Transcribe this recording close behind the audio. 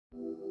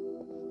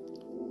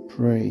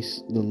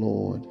Praise the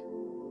Lord.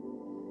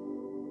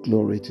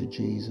 Glory to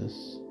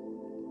Jesus.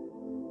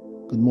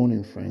 Good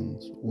morning,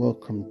 friends.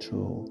 Welcome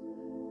to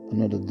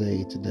another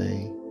day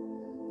today,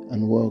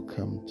 and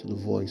welcome to the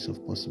Voice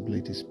of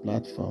Possibilities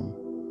platform.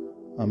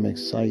 I'm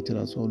excited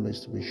as always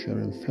to be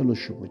sharing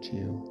fellowship with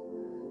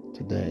you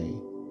today.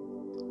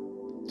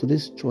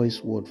 Today's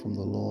choice word from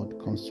the Lord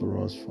comes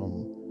to us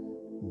from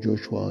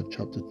Joshua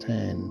chapter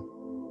 10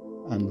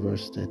 and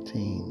verse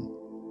 13.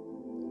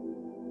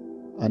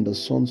 And the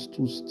sun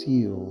stood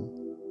still,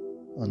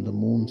 and the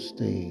moon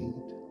stayed,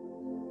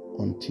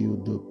 until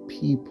the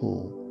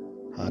people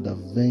had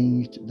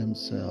avenged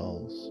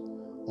themselves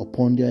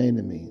upon their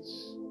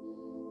enemies.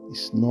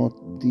 Is not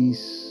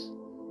this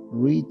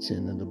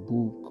written in the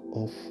book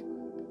of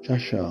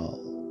Joshua?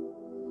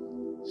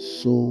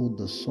 So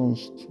the sun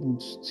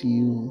stood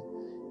still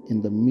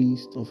in the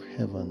midst of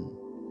heaven,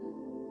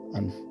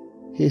 and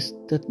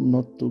hasted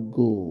not to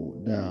go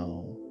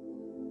down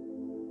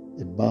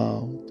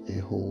about a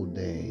whole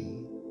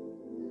day.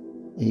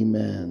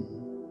 Amen.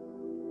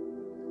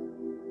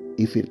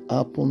 If it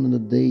happened in the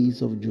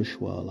days of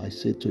Joshua, I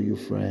say to you,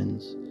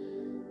 friends,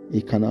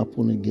 it can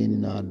happen again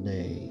in our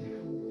day.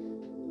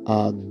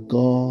 Our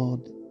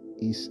God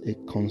is a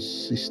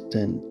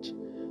consistent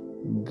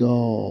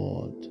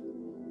God.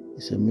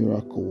 He's a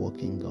miracle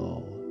working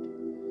God.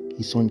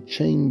 He's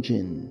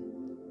unchanging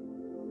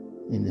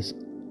in his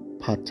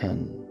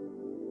pattern.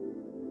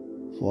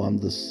 For I'm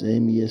the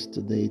same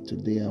yesterday,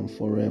 today, and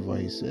forever,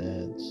 he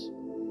says.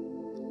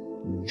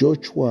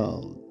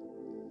 Joshua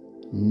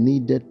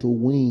needed to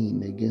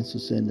win against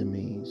his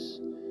enemies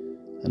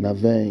and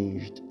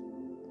avenged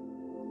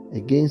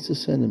against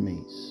his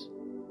enemies.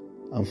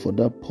 And for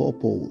that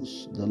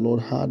purpose, the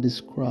Lord had his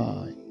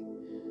cry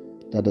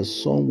that the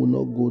sun would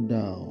not go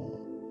down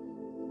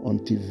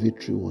until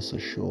victory was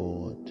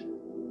assured.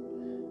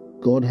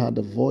 God had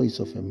the voice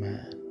of a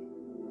man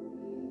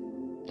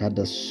that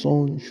the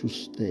sun should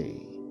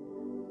stay,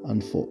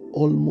 and for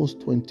almost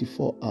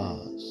 24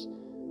 hours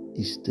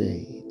he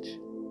stayed.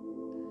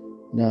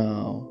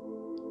 Now,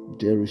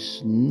 there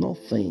is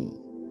nothing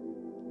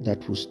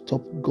that will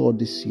stop God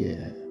this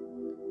year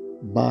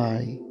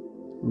by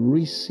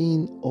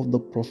reason of the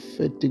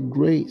prophetic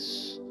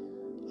grace.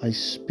 I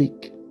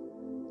speak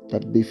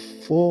that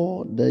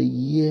before the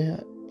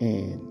year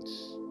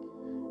ends,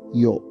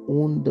 your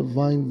own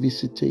divine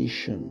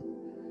visitation,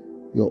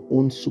 your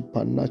own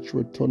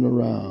supernatural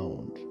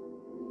turnaround,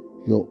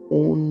 your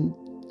own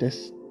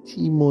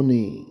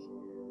testimony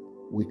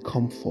will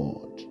come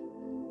forth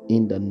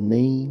in the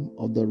name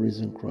of the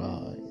risen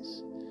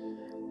Christ.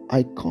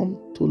 I come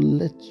to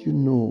let you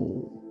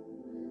know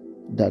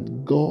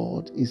that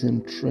God is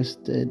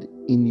interested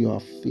in your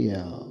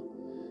affair,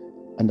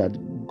 and that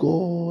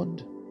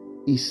God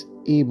is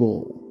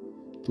able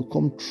to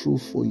come through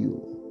for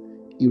you,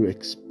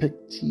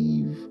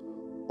 irrespective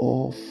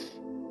of,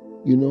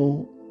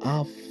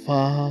 how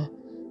far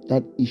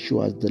that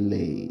issue has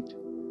delayed.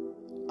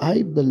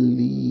 I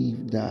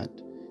believe that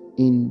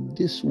in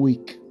this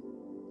week,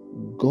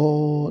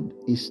 God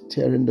is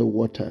stirring the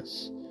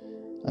waters,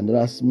 and that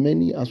as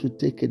many as will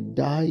take a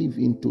dive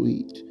into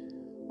it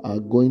are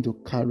going to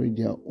carry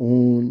their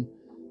own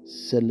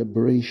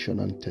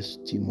celebration and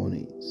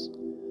testimonies.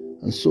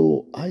 And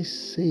so I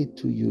say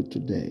to you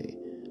today,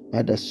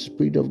 by the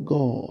Spirit of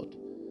God,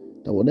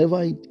 that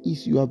whatever it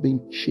is you have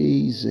been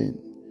chasing,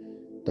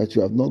 that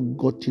you have not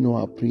gotten or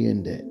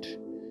apprehended,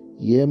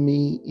 hear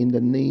me in the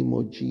name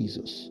of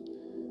Jesus.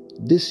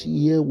 This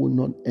year will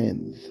not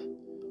end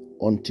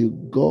until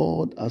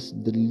God has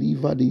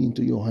delivered it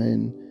into your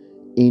hand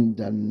in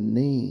the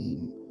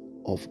name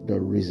of the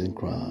risen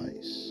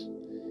Christ.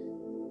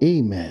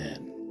 Amen.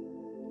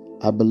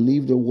 I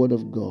believe the word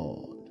of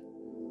God,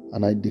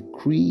 and I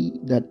decree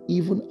that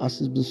even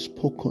as it's been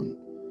spoken,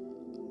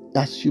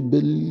 as you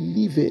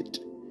believe it,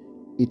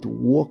 it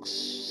works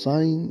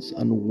signs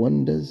and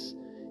wonders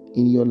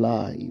in your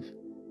life,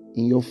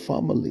 in your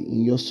family,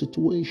 in your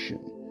situation,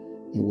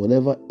 in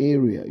whatever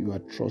area you are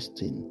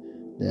trusting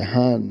the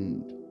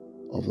hand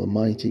of the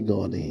mighty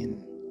God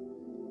in.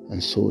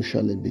 And so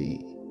shall it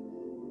be.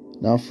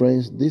 Now,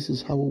 friends, this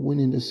is how we win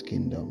in this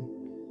kingdom.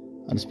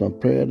 And it's my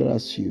prayer that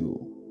as you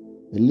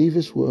believe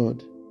his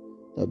word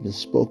that have been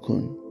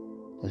spoken,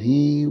 that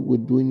he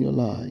would do in your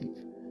life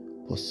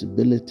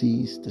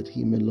possibilities that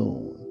him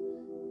alone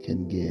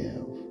can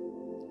give.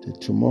 Till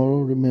tomorrow,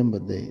 remember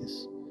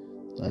this: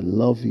 I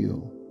love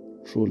you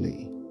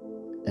truly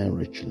and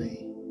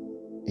richly.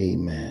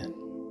 Amen.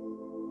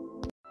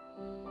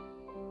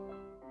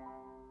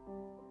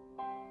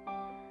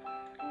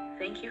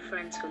 Thank you,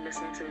 friends, for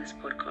listening to this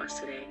podcast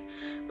today.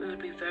 We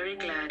would be very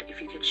glad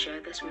if you could share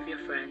this with your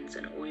friends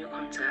and all your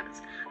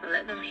contacts, and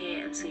let them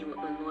hear and see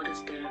what the Lord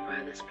is doing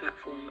via this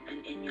platform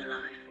and in your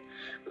life.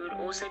 We would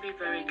also be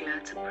very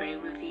glad to pray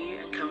with you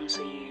and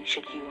counsel you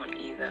should you want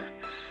either.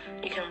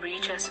 You can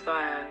reach us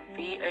via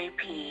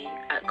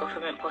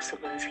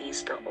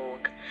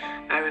vop@governmentpossibilities.org.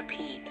 I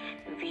repeat,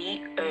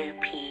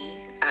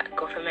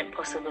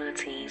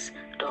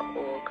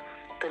 vop@governmentpossibilities.org.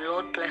 The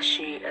Lord bless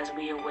you as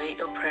we await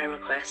your prayer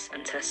requests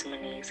and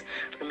testimonies.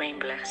 Remain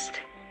blessed.